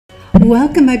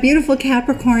Welcome, my beautiful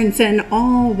Capricorns and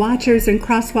all watchers and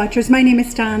cross watchers. My name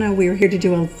is Donna. We are here to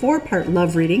do a 4-part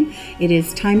love reading. It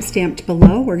is time-stamped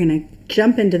below. We're going to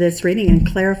jump into this reading and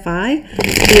clarify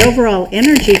the overall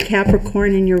energy,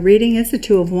 Capricorn, in your reading is the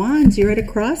Two of Wands. You're at a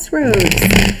crossroads.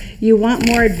 You want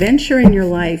more adventure in your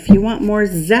life. You want more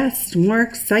zest, more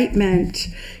excitement.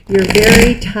 You're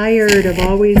very tired of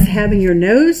always having your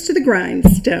nose to the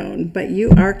grindstone, but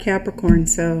you are Capricorn,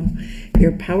 so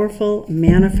you're a powerful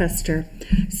manifester.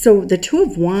 So the Two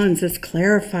of Wands is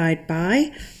clarified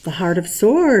by the Heart of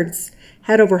Swords.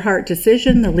 Head over heart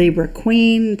decision, the Libra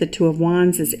Queen. The Two of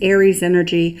Wands is Aries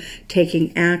energy,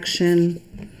 taking action.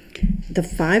 The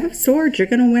Five of Swords, you're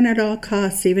going to win at all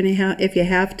costs, even if you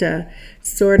have to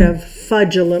sort of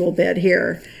fudge a little bit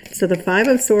here. So the Five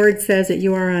of Swords says that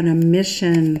you are on a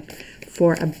mission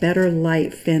for a better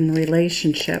life in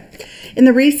relationship. In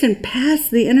the recent past,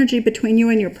 the energy between you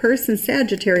and your person,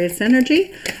 Sagittarius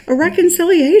energy, a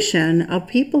reconciliation of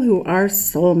people who are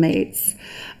soulmates.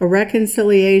 A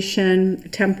reconciliation,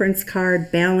 Temperance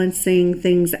card, balancing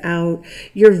things out.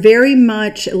 You're very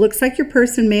much, it looks like your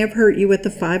person may have hurt you with the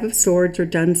Five of Swords or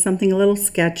done something a little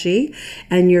sketchy,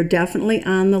 and you're definitely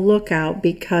on the lookout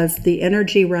because the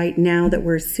energy right now that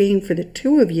we're seeing for the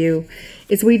two of you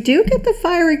is we do get the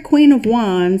fiery Queen of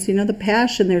Wands, you know, the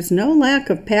passion. There's no lack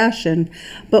of passion,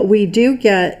 but we do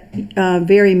get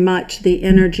very much the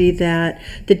energy that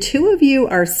the two of you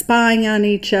are spying on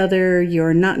each other.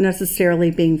 You're not necessarily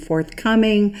being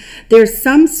forthcoming. There's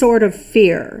some sort of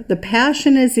fear. The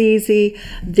passion is easy.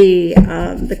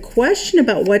 The question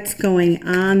about what's going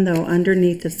on, though,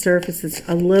 underneath the surface is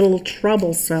a little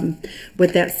troublesome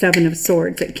with that Seven of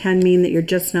Swords. It can mean that you're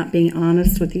just not being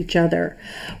honest with each other.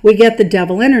 We get the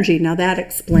Devil energy. Now that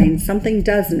explains something,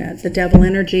 doesn't it? The Devil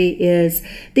energy is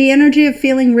the energy of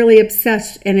feeling really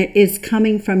obsessed, and it is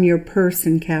coming from your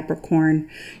person, Capricorn.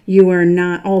 You are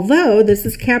not, although this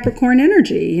is Capricorn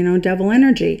energy, you know, Devil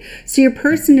energy. So your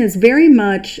person is very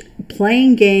much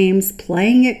playing games,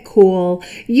 playing it cool,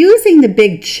 using the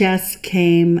big chess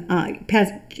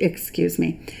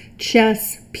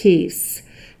piece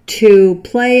to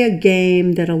play a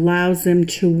game that allows them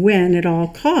to win at all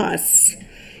costs.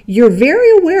 You're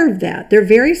very aware of that. They're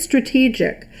very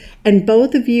strategic. And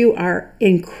both of you are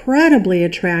incredibly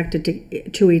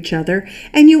attracted to each other.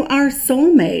 And you are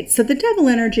soulmates. So the Devil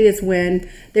energy is when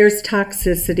there's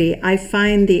toxicity. I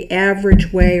find the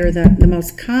average way, or the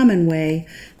most common way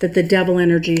that the Devil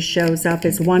energy shows up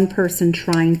is one person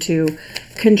trying to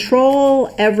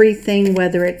control everything,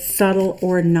 whether it's subtle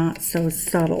or not so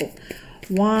subtle.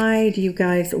 Why do you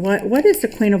guys, what is the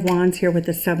Queen of Wands here with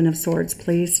the Seven of Swords?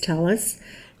 Please tell us.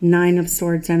 Nine of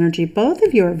Swords energy. Both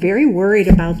of you are very worried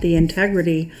about the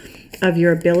integrity of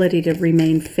your ability to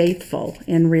remain faithful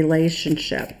in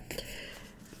relationship.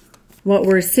 What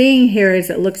we're seeing here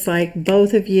is it looks like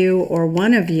both of you or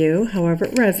one of you, however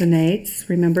it resonates,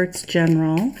 remember it's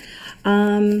general,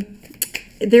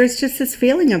 there's just this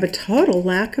feeling of a total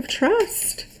lack of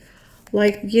trust.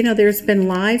 Like, you know, there's been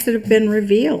lies that have been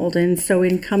revealed. And so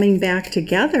in coming back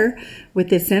together with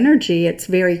this energy, it's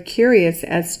very curious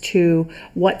as to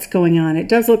what's going on. It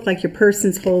does look like your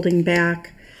person's holding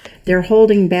back. They're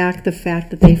holding back the fact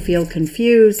that they feel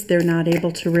confused. They're not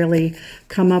able to really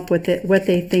come up with what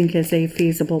they think is a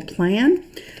feasible plan.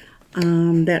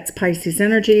 That's Pisces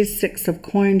energy, Six of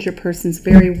Coins. Your person's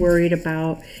very worried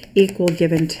about equal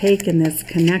give and take in this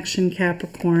connection,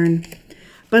 Capricorn.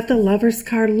 But the Lover's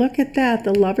card, look at that.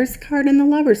 The Lover's card and the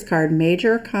Lover's card.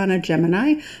 Major Arcana,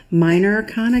 Gemini. Minor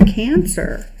Arcana,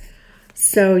 Cancer.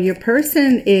 So your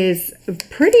person is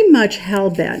pretty much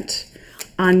hell-bent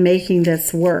on making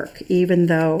this work, even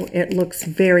though it looks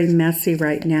very messy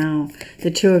right now. The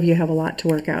two of you have a lot to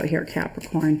work out here,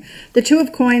 Capricorn. The Two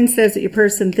of Coins says that your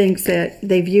person thinks that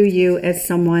they view you as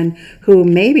someone who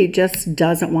maybe just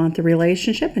doesn't want the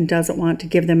relationship and doesn't want to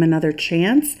give them another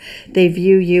chance. They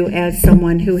view you as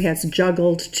someone who has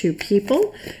juggled two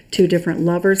people, two different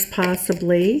lovers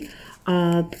possibly.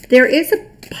 There is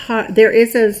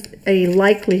a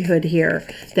likelihood here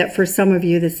that for some of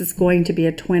you this is going to be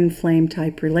a twin flame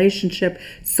type relationship,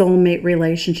 soulmate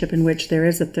relationship in which there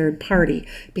is a third party,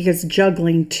 because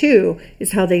juggling two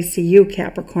is how they see you,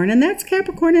 Capricorn, and that's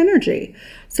Capricorn energy.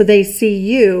 So they see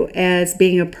you as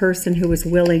being a person who is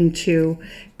willing to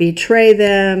betray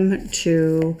them,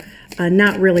 to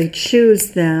not really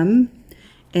choose them.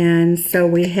 And so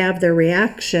we have their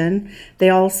reaction. They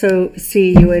also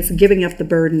see you as giving up the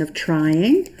burden of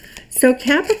trying. So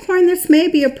Capricorn, this may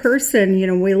be a person, you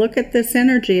know, we look at this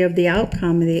energy of the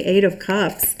outcome of the Eight of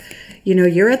Cups. You know,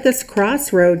 you're at this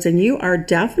crossroads and you are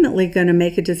definitely going to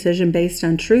make a decision based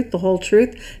on truth, the whole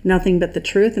truth, nothing but the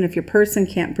truth. And if your person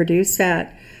can't produce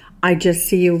that, I just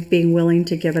see you being willing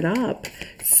to give it up.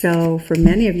 So for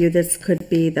many of you, this could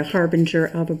be the harbinger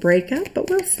of a breakup, but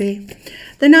we'll see.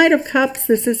 The Knight of Cups,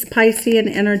 this is Piscean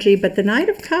energy, but the Knight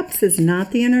of Cups is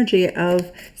not the energy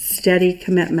of steady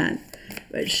commitment.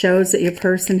 It shows that your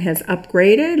person has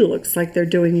upgraded. It looks like they're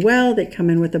doing well. They come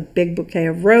in with a big bouquet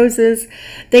of roses.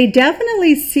 They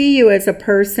definitely see you as a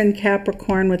person,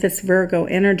 Capricorn, with this Virgo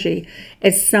energy,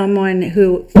 as someone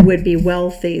who would be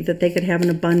wealthy, that they could have an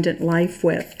abundant life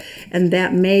with. And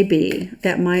that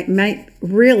might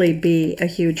really be a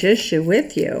huge issue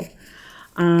with you.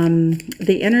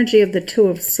 The energy of the Two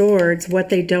of Swords, what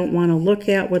they don't want to look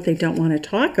at, what they don't want to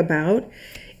talk about,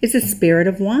 is the Spirit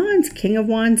of Wands, King of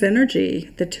Wands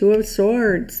energy, the Two of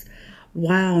Swords.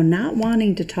 Wow, not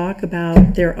wanting to talk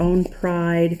about their own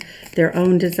pride, their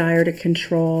own desire to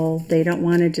control. They don't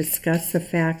want to discuss the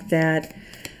fact that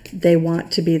they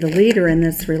want to be the leader in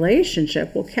this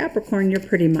relationship. Well, Capricorn, you're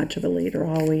pretty much of a leader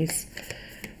always.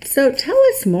 So tell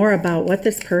us more about what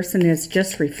this person is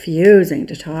just refusing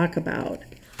to talk about.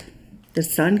 The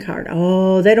Sun card.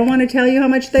 Oh, they don't want to tell you how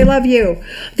much they love you.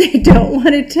 They don't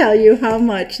want to tell you how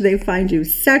much they find you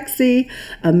sexy,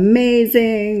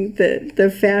 amazing,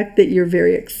 the fact that you're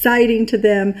very exciting to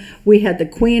them. We had the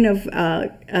Queen of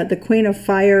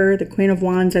Fire, the Queen of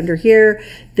Wands under here.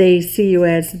 They see you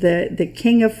as the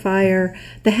King of Fire,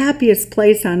 the happiest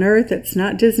place on earth. It's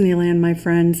not Disneyland, my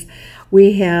friends.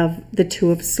 We have the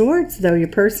Two of Swords, though. Your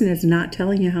person is not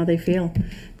telling you how they feel.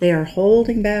 They are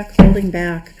holding back, holding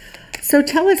back. So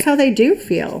tell us how they do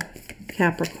feel,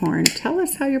 Capricorn. Tell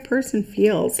us how your person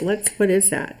feels. What is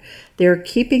that? They're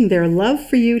keeping their love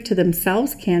for you to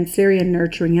themselves, Cancerian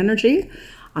nurturing energy.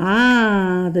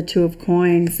 Ah, the Two of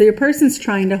Coins. So your person's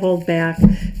trying to hold back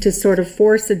to sort of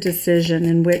force a decision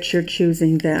in which you're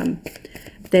choosing them.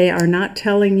 They are not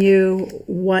telling you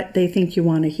what they think you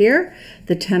want to hear.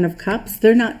 The Ten of Cups,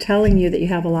 they're not telling you that you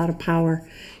have a lot of power.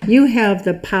 You have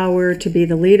the power to be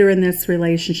the leader in this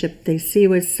relationship. They see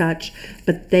you as such,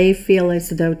 but they feel as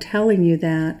though telling you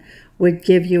that would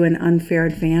give you an unfair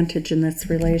advantage in this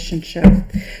relationship.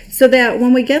 So that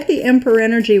when we get the Emperor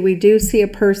energy, we do see a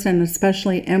person,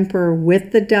 especially Emperor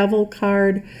with the Devil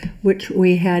card, which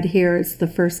we had here as the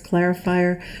first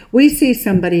clarifier. We see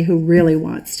somebody who really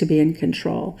wants to be in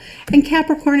control. And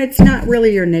Capricorn, it's not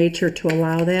really your nature to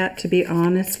allow that, to be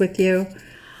honest with you.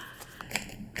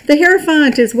 The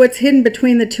Hierophant is what's hidden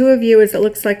between the two of you. Is it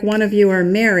looks like one of you are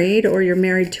married, or you're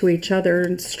married to each other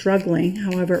and struggling,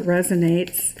 however it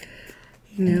resonates.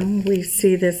 You know, we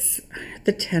see this,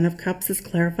 the Ten of Cups is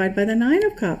clarified by the Nine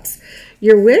of Cups.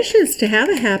 Your wish is to have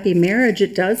a happy marriage.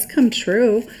 It does come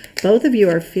true. Both of you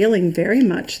are feeling very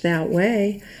much that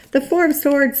way. The Four of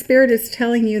Swords, Spirit is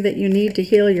telling you that you need to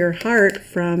heal your heart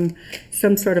from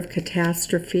some sort of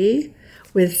catastrophe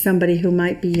with somebody who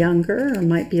might be younger or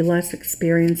might be less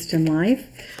experienced in life.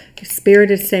 Spirit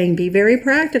is saying, be very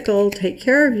practical, take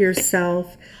care of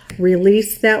yourself,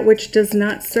 release that which does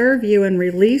not serve you, and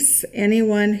release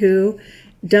anyone who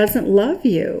doesn't love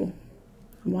you.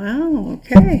 Wow,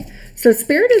 okay. So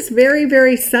Spirit is very,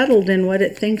 very settled in what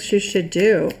it thinks you should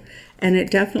do. And it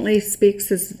definitely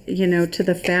speaks, as you know, to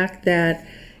the fact that,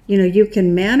 you know, you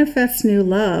can manifest new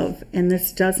love, and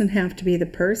this doesn't have to be the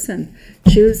person.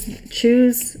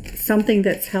 Choose something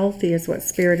that's healthy is what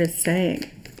Spirit is saying.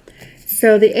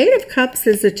 So the Eight of Cups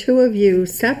is the two of you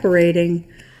separating,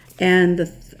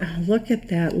 and look at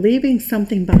that, leaving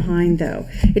something behind, though.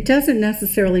 It doesn't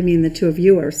necessarily mean the two of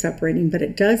you are separating, but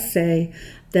it does say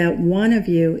that one of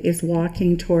you is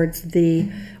walking towards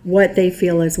what they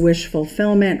feel is wish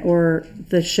fulfillment, or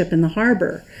the ship in the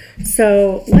harbor.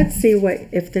 So let's see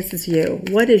if this is you.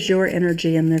 What is your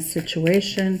energy in this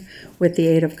situation with the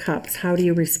Eight of Cups? How do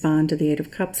you respond to the Eight of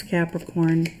Cups,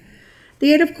 Capricorn?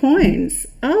 The Eight of Coins.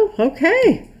 Oh,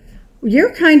 okay.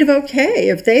 You're kind of okay.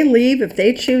 If they leave, if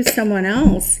they choose someone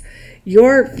else,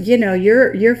 your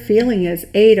feeling is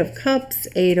Eight of Cups,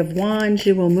 Eight of Wands.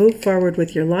 You will move forward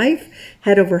with your life.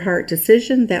 Head over heart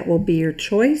decision. That will be your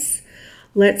choice.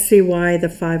 Let's see why the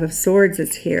Five of Swords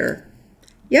is here.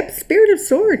 Yep, Spirit of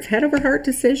Swords, head over heart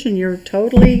decision. You're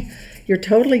totally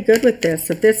good with this.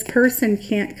 If this person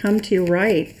can't come to you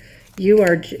right,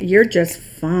 you're just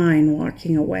fine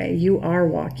walking away. You are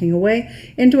walking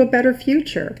away into a better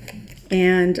future.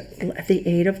 And the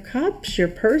Eight of Cups, your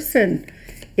person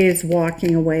is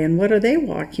walking away. And what are they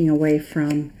walking away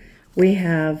from?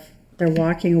 They're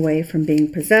walking away from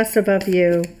being possessive of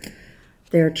you.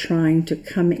 They're trying to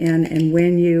come in and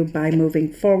win you by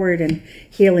moving forward and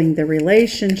healing the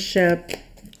relationship.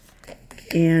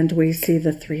 And we see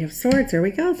the Three of Swords. There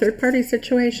we go, third-party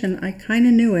situation. I kind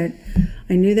of knew it.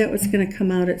 I knew that was going to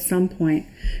come out at some point.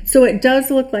 So it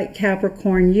does look like,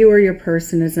 Capricorn, you or your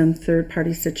person is in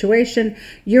third-party situation.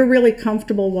 You're really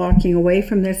comfortable walking away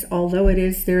from this, although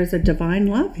there's a divine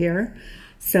love here.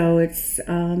 So it's,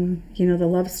 you know, the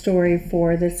love story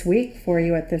for this week for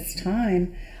you at this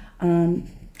time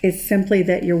is simply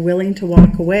that you're willing to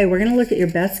walk away. We're going to look at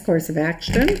your best course of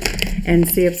action and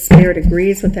see if Spirit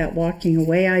agrees with that walking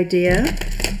away idea,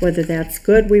 whether that's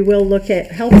good. We will look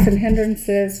at helps and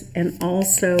hindrances and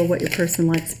also what your person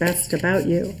likes best about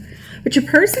you. But your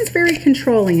person's very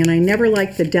controlling, and I never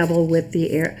like the devil with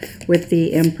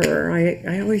the emperor.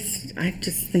 I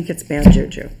just think it's bad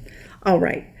juju. All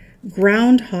right,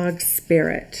 groundhog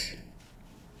spirit.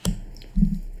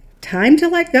 Time to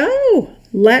let go.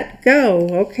 Let go.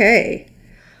 Okay.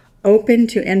 Open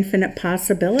to infinite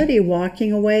possibility,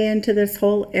 walking away into this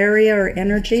whole area or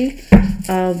energy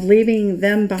of leaving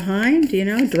them behind, you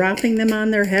know, dropping them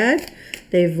on their head.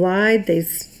 They've lied.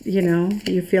 You know,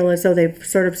 you feel as though they've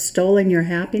sort of stolen your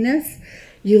happiness.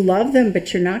 You love them,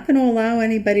 but you're not going to allow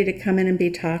anybody to come in and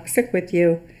be toxic with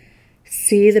you.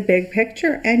 See the big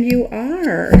picture, and you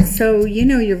are. So, you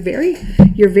know, you're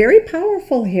very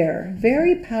powerful here.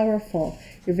 Very powerful.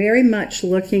 You're very much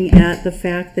looking at the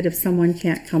fact that if someone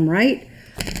can't come right,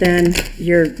 then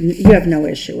you have no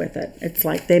issue with it. It's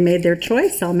like they made their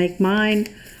choice, I'll make mine.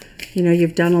 You know,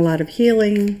 you've done a lot of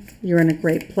healing. You're in a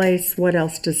great place. What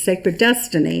else does Sacred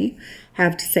Destiny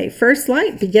have to say? First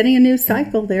light, beginning a new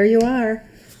cycle. There you are.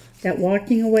 That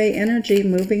walking away energy,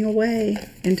 moving away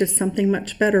into something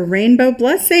much better. Rainbow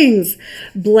blessings.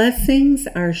 Blessings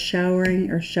are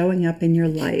showing up in your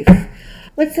life.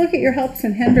 Let's look at your helps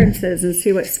and hindrances and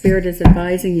see what Spirit is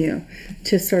advising you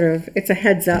to sort of, it's a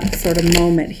heads up sort of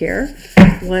moment here.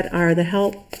 What are the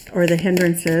help or the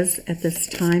hindrances at this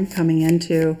time coming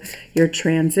into your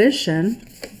transition?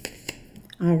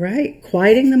 All right,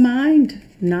 quieting the mind.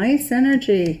 Nice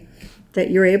energy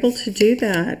that you're able to do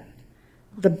that.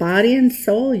 The body and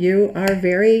soul, you are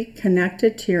very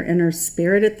connected to your inner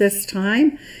spirit at this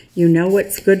time. You know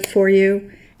what's good for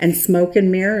you. And smoke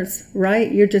and mirrors,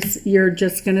 right? You're just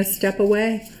going to step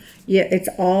away. Yeah, it's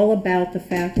all about the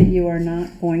fact that you are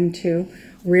not going to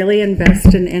really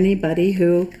invest in anybody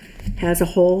who has a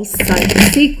whole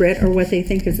secret or what they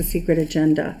think is a secret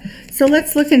agenda. So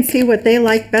let's look and see what they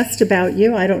like best about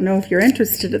you. I don't know if you're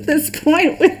interested at this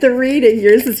point with the reading.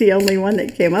 Yours is the only one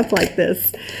that came up like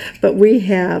this. But we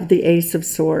have the Ace of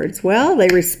Swords. Well, they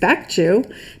respect you.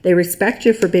 They respect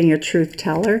you for being a truth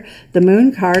teller. The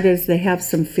Moon card is they have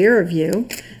some fear of you.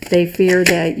 They fear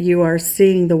that you are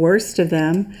seeing the worst of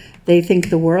them. They think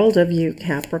the world of you,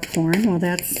 Capricorn. Well,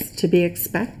 that's to be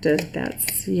expected.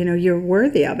 That's, you know, you're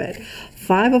worthy of it.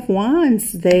 Five of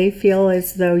Wands, they feel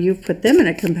as though you've put them in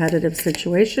a competitive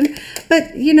situation.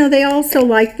 But, you know, they also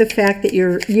like the fact that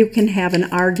you can have an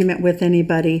argument with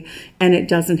anybody and it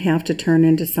doesn't have to turn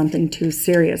into something too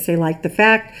serious. They like the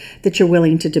fact that you're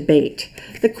willing to debate.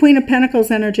 The Queen of Pentacles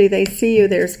energy, they see you.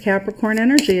 There's Capricorn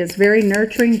energy. Is very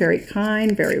nurturing, very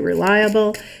kind, very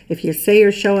reliable. If you say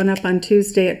you're showing up on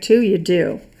Tuesday at 2, you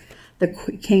do.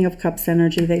 The King of Cups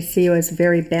energy, they see you as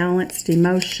very balanced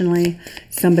emotionally,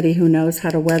 somebody who knows how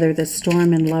to weather the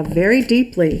storm and love very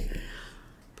deeply.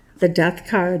 The Death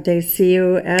card, they see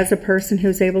you as a person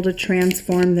who's able to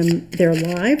transform their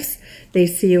lives. They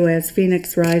see you as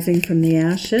Phoenix rising from the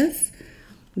ashes.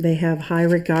 They have high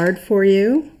regard for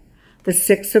you. The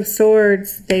Six of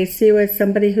Swords, they see you as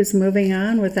somebody who's moving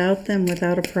on without them,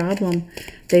 without a problem.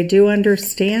 They do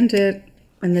understand it.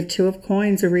 And the Two of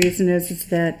Coins, the reason is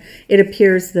that it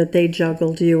appears that they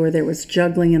juggled you or there was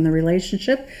juggling in the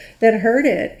relationship that hurt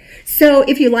it. So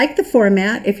if you like the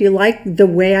format, if you like the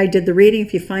way I did the reading,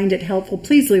 if you find it helpful,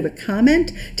 please leave a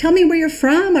comment. Tell me where you're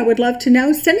from. I would love to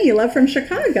know. Sending you love from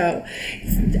Chicago.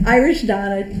 Irish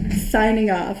Donna signing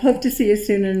off. Hope to see you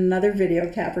soon in another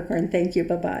video, Capricorn. Thank you.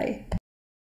 Bye-bye.